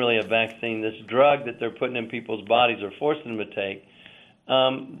not even really a vaccine, this drug that they're putting in people's bodies or forcing them to take,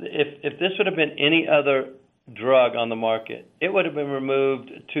 if this would have been any other drug on the market, it would have been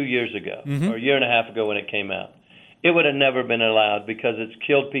removed 2 years ago, or a year and a half ago when it came out. It would have never been allowed because it's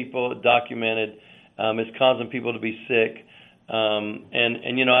killed people, documented, it's causing people to be sick.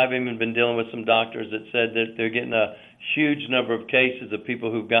 And you know, I've even been dealing with some doctors that said that they're getting a huge number of cases of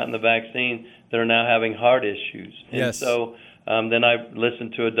people who've gotten the vaccine that are now having heart issues. And so then I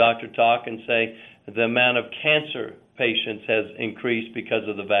listened to a doctor talk and say the amount of cancer patients has increased because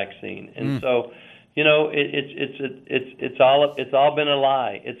of the vaccine. And so, you know, it's all been a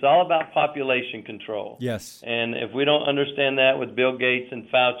lie. It's all about population control. Yes. And if we don't understand that with Bill Gates and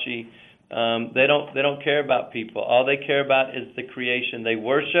Fauci, they don't care about people. All they care about is the creation. They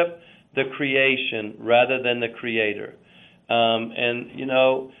worship the creation rather than the creator. And, you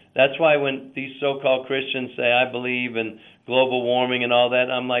know, that's why when these so-called Christians say, I believe in global warming and all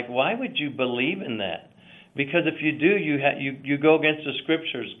that, I'm like, why would you believe in that? Because if you do, you go against the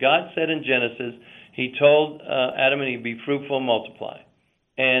scriptures. God said in Genesis, he told Adam and Eve, be fruitful and multiply.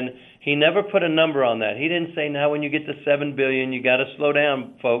 And he never put a number on that. He didn't say, now when you get to 7 billion, you got to slow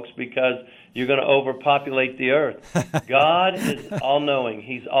down, folks, because you're going to overpopulate the earth. God is all-knowing.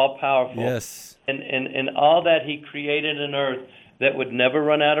 He's all-powerful. Yes. And all that he created an earth that would never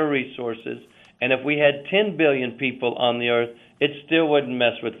run out of resources. And if we had 10 billion people on the earth, it still wouldn't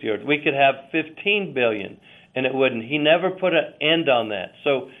mess with the earth. We could have 15 billion, and it wouldn't. He never put an end on that.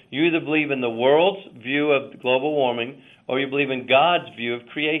 So you either believe in the world's view of global warming, or you believe in God's view of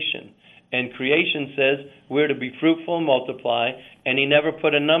creation. And creation says we're to be fruitful and multiply, and he never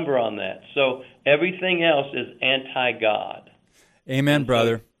put a number on that. So everything else is anti-God. Amen,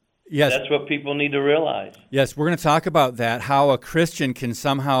 brother. Yes. That's what people need to realize. Yes, we're going to talk about that, how a Christian can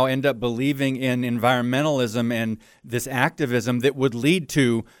somehow end up believing in environmentalism and this activism that would lead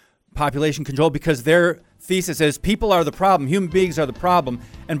to population control, because their thesis is people are the problem, human beings are the problem.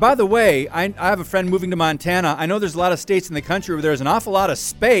 And by the way, I have a friend moving to Montana. I know there's a lot of states in the country where there's an awful lot of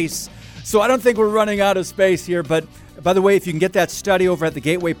space, so I don't think we're running out of space here. But by the way, if you can get that study over at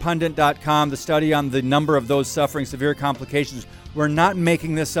thegatewaypundit.com, the study on the number of those suffering severe complications, we're not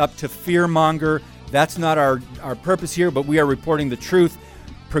making this up to fearmonger. That's not our purpose here, but we are reporting the truth.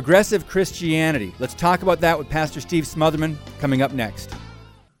 Progressive Christianity. Let's talk about that with Pastor Steve Smotherman coming up next.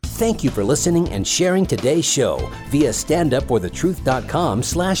 Thank you for listening and sharing today's show via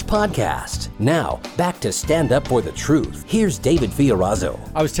standupforthetruth.com/podcast. Now, back to Stand Up For The Truth. Here's David Fiorazo.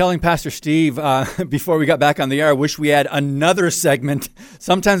 I was telling Pastor Steve before we got back on the air, I wish we had another segment.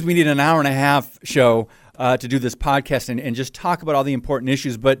 Sometimes we need an hour and a half show to do this podcast and just talk about all the important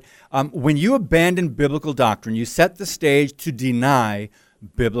issues. But when you abandon biblical doctrine, you set the stage to deny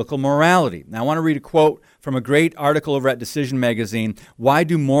biblical morality. Now, I want to read a quote from a great article over at Decision Magazine. Why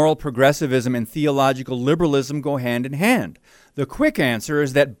do moral progressivism and theological liberalism go hand in hand? The quick answer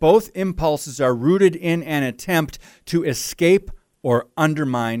is that both impulses are rooted in an attempt to escape or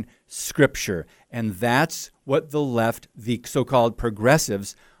undermine Scripture. And that's what the left, the so-called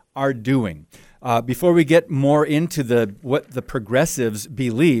progressives, are doing. Before we get more into what the progressives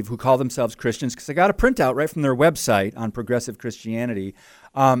believe, who call themselves Christians, because I got a printout right from their website on progressive Christianity.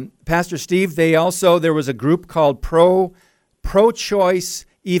 Pastor Steve, there was a group called Pro-Choice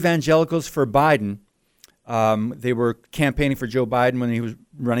Evangelicals for Biden. They were campaigning for Joe Biden when he was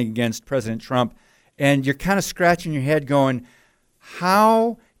running against President Trump. And you're kind of scratching your head going,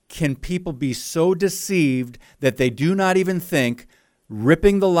 how can people be so deceived that they do not even think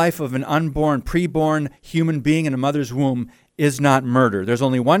ripping the life of an unborn, preborn human being in a mother's womb is not murder. There's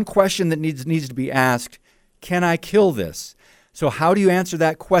only one question that needs to be asked: can I kill this? So how do you answer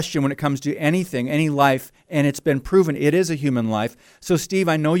that question when it comes to anything, any life? And it's been proven it is a human life. So, Steve,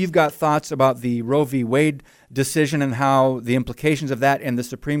 I know you've got thoughts about the Roe v. Wade decision and how the implications of that and the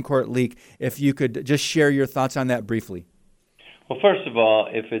Supreme Court leak. If you could just share your thoughts on that briefly. Well, first of all,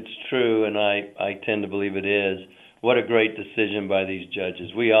 if it's true, and I tend to believe it is, what a great decision by these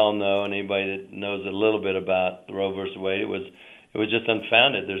judges. We all know, and anybody that knows a little bit about Roe versus Wade, it was just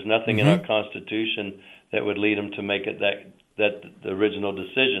unfounded. There's nothing in our Constitution that would lead them to make it that the original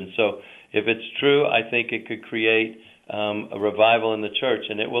decision. So if it's true, I think it could create a revival in the church,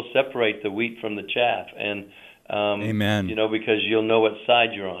 and it will separate the wheat from the chaff. And Amen. Because you'll know what side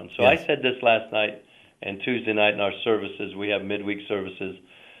you're on. So Yes. I said this last night and Tuesday night in our services. We have midweek services.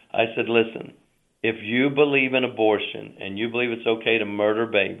 I said, listen, if you believe in abortion and you believe it's okay to murder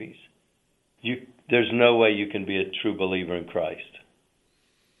babies, there's no way you can be a true believer in Christ.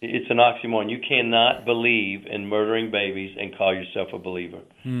 It's an oxymoron. You cannot believe in murdering babies and call yourself a believer.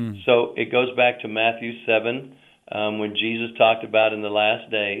 So it goes back to Matthew 7, when Jesus talked about in the last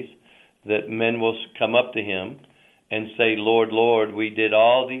days that men will come up to him and say, Lord, Lord, we did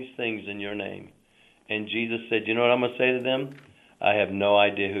all these things in your name. And Jesus said, you know what I'm going to say to them? I have no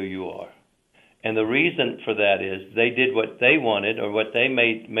idea who you are. And the reason for that is they did what they wanted or what they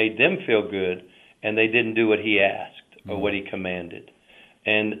made them feel good, and they didn't do what he asked or what he commanded.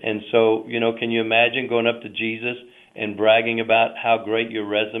 And so, can you imagine going up to Jesus and bragging about how great your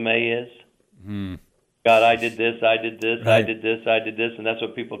resume is? God, I did this, I did this, Right. I did this, I did this, and that's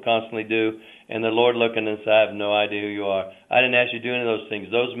what people constantly do. And the Lord looking and say, I have no idea who you are. I didn't ask you to do any of those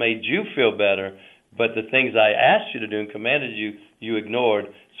things. Those made you feel better, but the things I asked you to do and commanded you, you ignored.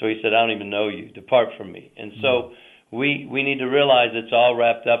 So he said, I don't even know you. Depart from me. And so we need to realize it's all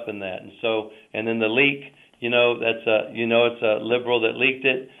wrapped up in that. And then the leak, it's a liberal that leaked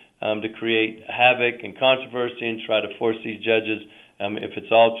it to create havoc and controversy and try to force these judges, if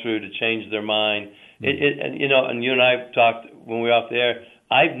it's all true, to change their mind. And you and I talked when we were off the air,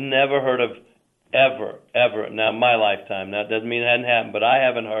 I've never heard of ever, now in my lifetime, now it doesn't mean it hadn't happened, but I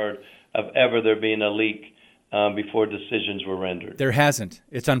haven't heard of ever there being a leak before decisions were rendered. There hasn't.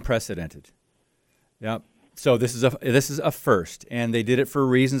 It's unprecedented. Yep. So this is a first, and they did it for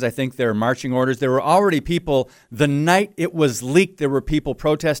reasons. I think there are marching orders. There were already people, the night it was leaked, there were people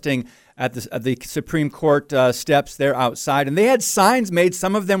protesting at the Supreme Court steps there outside, and they had signs made.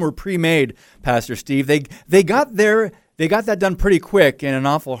 Some of them were pre-made, Pastor Steve. They got that done pretty quick in an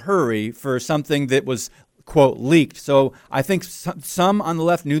awful hurry for something that was, quote, leaked. So I think some on the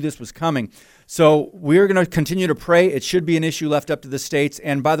left knew this was coming. So we're going to continue to pray. It should be an issue left up to the states.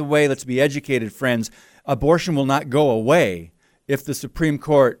 And by the way, let's be educated, friends. Abortion will not go away if the Supreme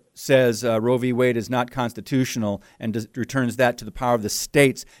Court says Roe v. Wade is not constitutional and returns that to the power of the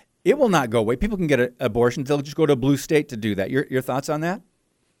states. It will not go away. People can get an abortion. They'll just go to a blue state to do that. Your thoughts on that?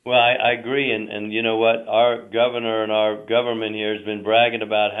 Well, I agree. And you know what? Our governor and our government here has been bragging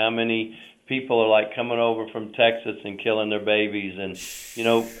about how many people are like coming over from Texas and killing their babies. And,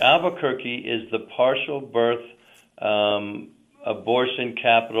 Albuquerque is the partial birth abortion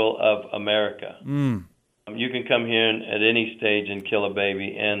capital of America. You can come here at any stage and kill a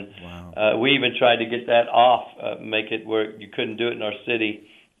baby. And Wow. We even tried to get that off, make it where you couldn't do it in our city.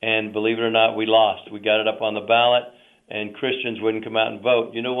 And believe it or not, we lost. We got it up on the ballot, and Christians wouldn't come out and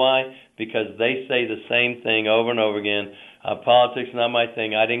vote. You know why? Because they say the same thing over and over again. Politics is not my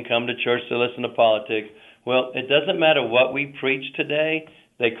thing. I didn't come to church to listen to politics. Well, it doesn't matter what we preach today.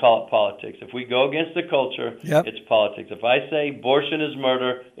 They call it politics. If we go against the culture, It's politics. If I say abortion is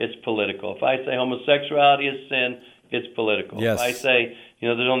murder, it's political. If I say homosexuality is sin, it's political. Yes. If I say,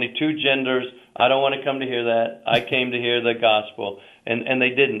 there's only two genders, I don't want to come to hear that. I came to hear the gospel. And they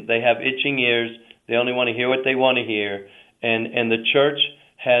didn't. They have itching ears. They only want to hear what they want to hear. And the church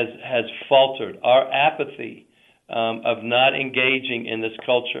has faltered. Our apathy of not engaging in this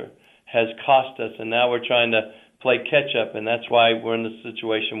culture has cost us, and now we're trying to play catch-up, and that's why we're in the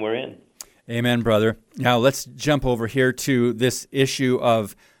situation we're in. Amen, brother. Now let's jump over here to this issue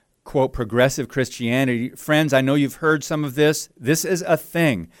of, quote, progressive Christianity. Friends, I know you've heard some of this. This is a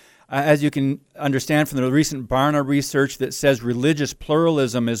thing. As you can understand from the recent Barna research that says religious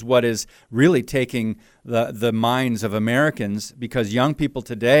pluralism is what is really taking the minds of Americans, because young people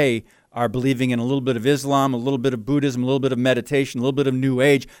today are believing in a little bit of Islam, a little bit of Buddhism, a little bit of meditation, a little bit of New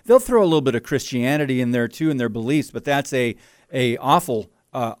Age. They'll throw a little bit of Christianity in there too in their beliefs, but that's a awful,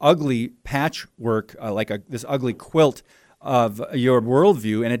 ugly patchwork, this ugly quilt of your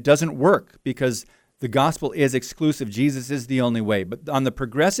worldview, and it doesn't work because the gospel is exclusive. Jesus is the only way. But on the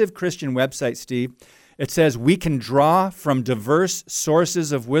Progressive Christian website, Steve, It says we can draw from diverse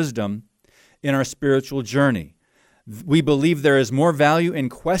sources of wisdom in our spiritual journey. We believe there is more value in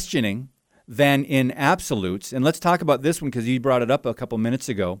questioning than in absolutes. And let's talk about this one because you brought it up a couple minutes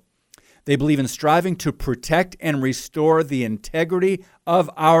ago. They believe in striving to protect and restore the integrity of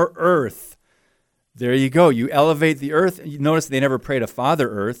our earth. There you go. You elevate the earth. You notice they never pray to Father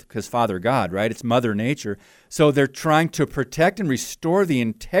Earth because Father God, right? It's Mother Nature. So they're trying to protect and restore the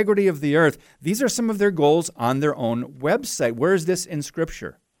integrity of the earth. These are some of their goals on their own website. Where is this in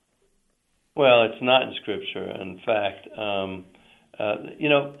Scripture? Well, it's not in Scripture. In fact,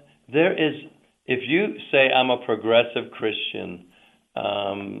 there is, if you say I'm a progressive Christian,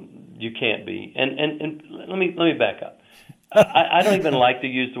 you can't be. And let me back up. I don't even like to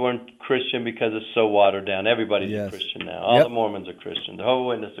use the word Christian because it's so watered down. Everybody's a Christian now. All the Mormons are Christian. The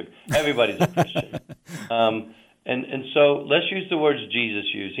Jehovah's Witnesses, everybody's a Christian. And so let's use the words Jesus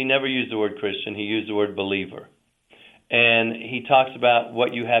used. He never used the word Christian. He used the word believer. And he talks about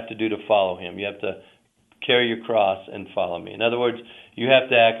what you have to do to follow him. You have to carry your cross and follow me. In other words, you have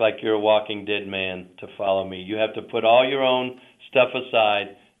to act like you're a walking dead man to follow me. You have to put all your own stuff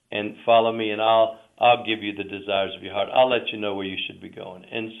aside and follow me, and I'll give you the desires of your heart. I'll let you know where you should be going.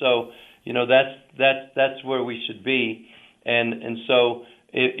 And so, that's where we should be. And so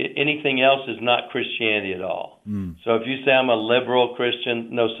anything else is not Christianity at all. So if you say I'm a liberal Christian,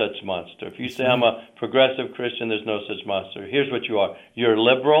 no such monster. If you say I'm a progressive Christian, there's no such monster. Here's what you are. You're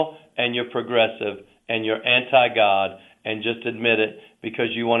liberal and you're progressive and you're anti-God, and just admit it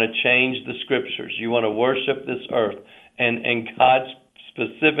because you want to change the Scriptures. You want to worship this earth. And God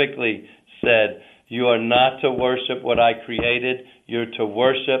specifically said, you are not to worship what I created. You're to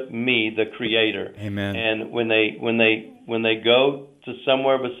worship me, the Creator. Amen. And when they go to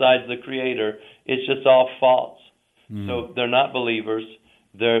somewhere besides the Creator, it's just all false. So they're not believers.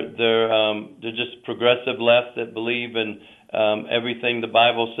 They're just progressive left that believe in everything the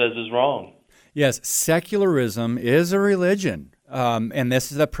Bible says is wrong. Yes, secularism is a religion, and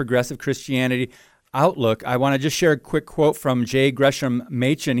this is a progressive Christianity outlook. I want to just share a quick quote from J. Gresham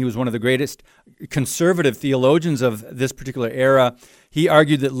Machen. He was one of the greatest conservative theologians of this particular era. He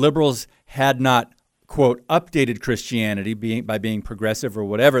argued that liberals had not, quote, updated Christianity by being progressive or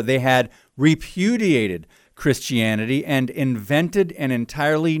whatever. They had repudiated Christianity and invented an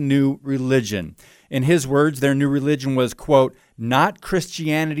entirely new religion. In his words, their new religion was, quote, not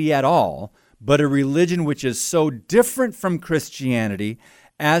Christianity at all, but a religion which is so different from Christianity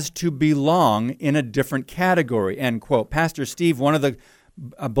as to belong in a different category, end quote. Pastor Steve, one of the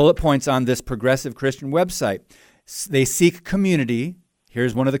bullet points on this progressive Christian website, they seek community.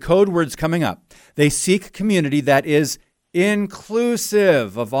 Here's one of the code words coming up. They seek community that is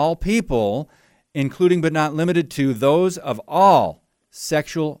inclusive of all people, including but not limited to those of all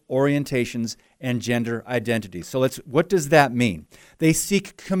sexual orientations and gender identities. So what does that mean? They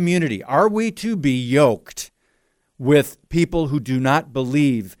seek community. Are we to be yoked with people who do not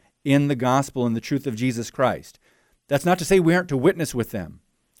believe in the gospel and the truth of Jesus Christ? That's not to say we aren't to witness with them.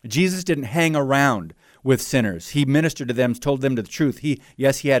 Jesus didn't hang around with sinners. He ministered to them, told them the truth. He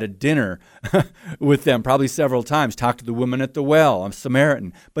had a dinner with them probably several times, talked to the woman at the well, a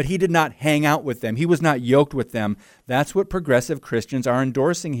Samaritan, but he did not hang out with them. He was not yoked with them. That's what progressive Christians are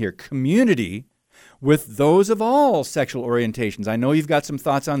endorsing here, community with those of all sexual orientations. I know you've got some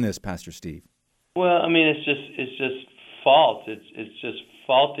thoughts on this, Pastor Steve. Well, I mean, it's just false. It's just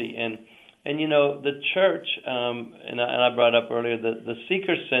faulty, and the church, and I brought up earlier, the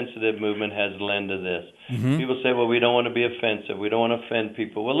seeker-sensitive movement has led to this. Mm-hmm. People say, well, we don't want to be offensive. We don't want to offend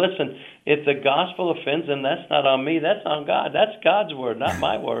people. Well, listen, if the gospel offends them, that's not on me. That's on God. That's God's word, not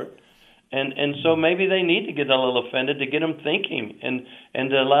my word. And so maybe they need to get a little offended to get them thinking and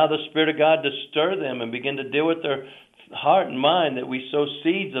to allow the Spirit of God to stir them and begin to deal with their heart and mind, that we sow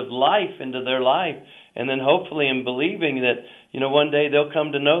seeds of life into their life. And then hopefully in believing that, one day they'll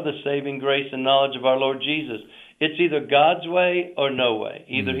come to know the saving grace and knowledge of our Lord Jesus. It's either God's way or no way.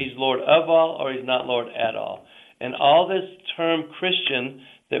 Either He's Lord of all or He's not Lord at all. And all this term Christian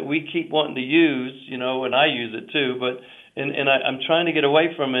that we keep wanting to use, and I use it too, but I'm trying to get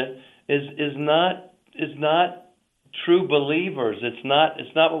away from it, is not true believers. It's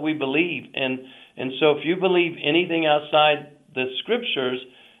not what we believe. And so if you believe anything outside the Scriptures,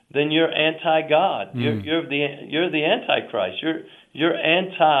 then you're anti-God. You're the Antichrist. You're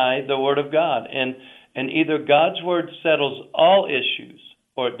anti the Word of God. And either God's Word settles all issues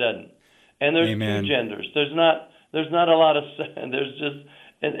or it doesn't. And there's Amen. Two genders. There's not a lot of there's just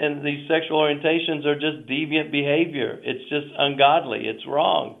and these sexual orientations are just deviant behavior. It's just ungodly. It's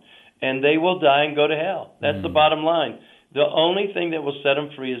wrong. And they will die and go to hell. That's the bottom line. The only thing that will set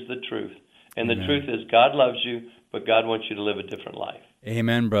them free is the truth. And the truth is God loves you, but God wants you to live a different life.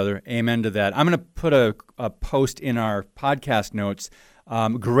 Amen, brother. Amen to that. I'm going to put a post in our podcast notes.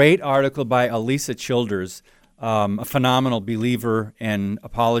 Great article by Alisa Childers, a phenomenal believer and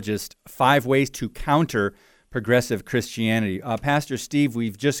apologist, 5 ways to counter progressive Christianity. Pastor Steve,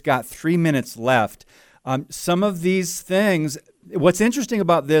 we've just got 3 minutes left. Some of these things, what's interesting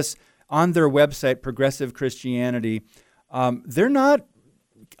about this, on their website, Progressive Christianity, they're not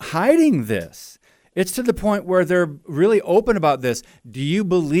hiding this. It's to the point where they're really open about this. Do you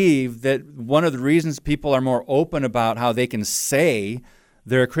believe that one of the reasons people are more open about how they can say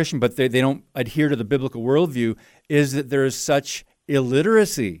they're a Christian, but they don't adhere to the biblical worldview, is that there is such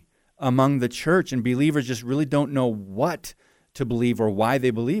illiteracy among the church, and believers just really don't know what to believe or why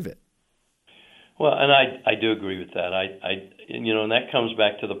they believe it? Well, and I do agree with that. And that comes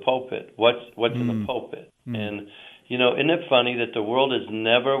back to the pulpit. What's in the pulpit? And isn't it funny that the world is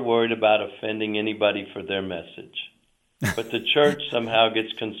never worried about offending anybody for their message? But the church somehow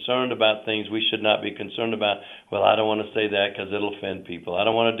gets concerned about things we should not be concerned about. Well, I don't want to say that because it'll offend people. I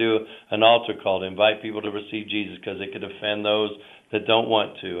don't want to do an altar call to invite people to receive Jesus because it could offend those that don't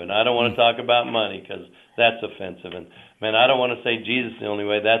want to. And I don't want to talk about money because that's offensive. And, man, I don't want to say Jesus the only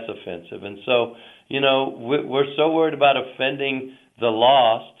way. That's offensive. And so, we're so worried about offending the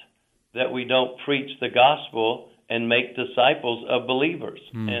lost that we don't preach the gospel and make disciples of believers.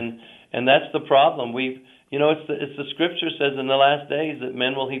 And that's the problem. It's the scripture says in the last days that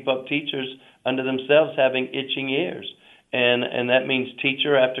men will heap up teachers unto themselves having itching ears. And that means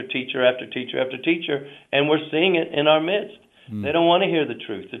teacher after teacher after teacher after teacher, and we're seeing it in our midst. They don't want to hear the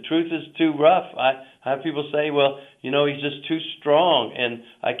truth. The truth is too rough. I have people say, well, he's just too strong, and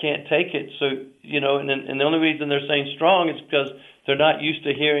I can't take it. So, and the only reason they're saying strong is because they're not used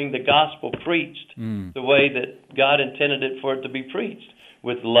to hearing the gospel preached the way that God intended it for it to be preached,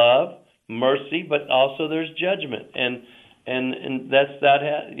 with love, mercy, but also there's judgment. And that's that.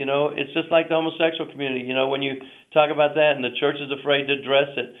 It's just like the homosexual community. When you talk about that, and the church is afraid to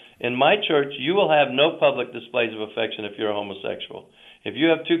address it. In my church, you will have no public displays of affection if you're a homosexual. If you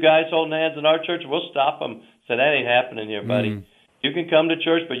have 2 guys holding hands in our church, we'll stop them. Say, that ain't happening here, buddy. You can come to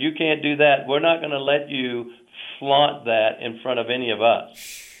church, but you can't do that. We're not going to let you flaunt that in front of any of us.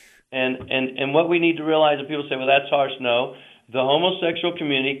 And what we need to realize, and people say, well, that's harsh. No, the homosexual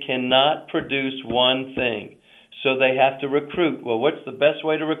community cannot produce one thing. So they have to recruit. Well, what's the best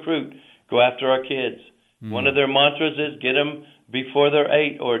way to recruit? Go after our kids. One of their mantras is get them before they're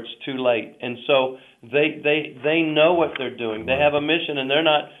 8 or it's too late. And so they know what they're doing. They have a mission, and they're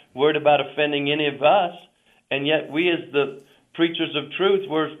not worried about offending any of us. And yet we as the preachers of truth,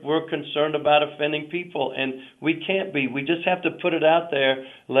 we're concerned about offending people, and we can't be. We just have to put it out there,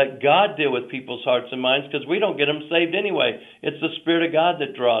 let God deal with people's hearts and minds, because we don't get them saved anyway. It's the Spirit of God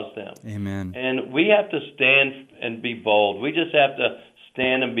that draws them. Amen. And we have to stand and be bold. We just have to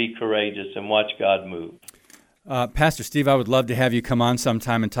stand and be courageous and watch God move. Pastor Steve, I would love to have you come on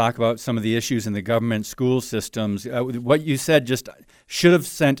sometime and talk about some of the issues in the government school systems. What you said just should have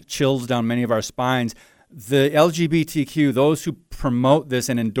sent chills down many of our spines. The LGBTQ, those who promote this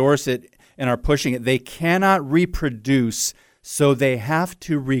and endorse it and are pushing it, they cannot reproduce, so they have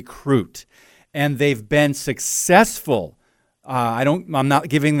to recruit. And they've been successful. I'm not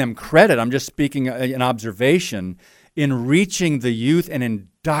giving them credit. I'm just speaking an observation in reaching the youth and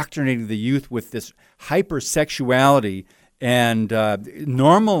indoctrinating the youth with this hypersexuality and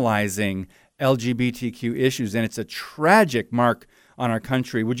normalizing LGBTQ issues. And it's a tragic mark on our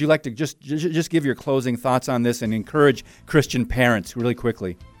country. Would you like to just give your closing thoughts on this and encourage Christian parents really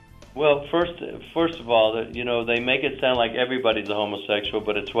quickly? Well, first of all, they make it sound like everybody's a homosexual,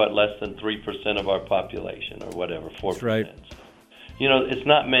 but it's less than 3% of our population, or whatever, 4%. That's right. It's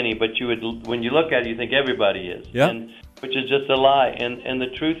not many, but when you look at it, you think everybody is. Yeah. Which is just a lie. And the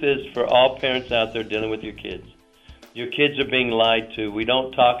truth is, for all parents out there dealing with your kids are being lied to. We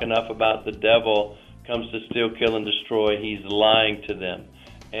don't talk enough about the devil comes to steal, kill, and destroy. He's lying to them.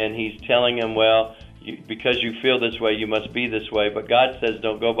 And he's telling them, well, because you feel this way, you must be this way. But God says,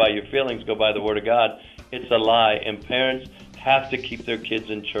 don't go by your feelings, go by the Word of God. It's a lie. And parents have to keep their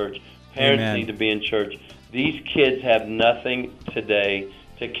kids in church. Parents Amen. need to be in church. These kids have nothing today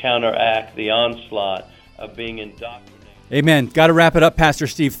to counteract the onslaught of being indoctrinated. Amen. Got to wrap it up, Pastor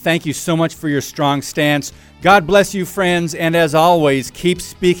Steve. Thank you so much for your strong stance. God bless you, friends, and as always, keep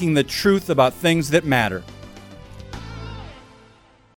speaking the truth about things that matter.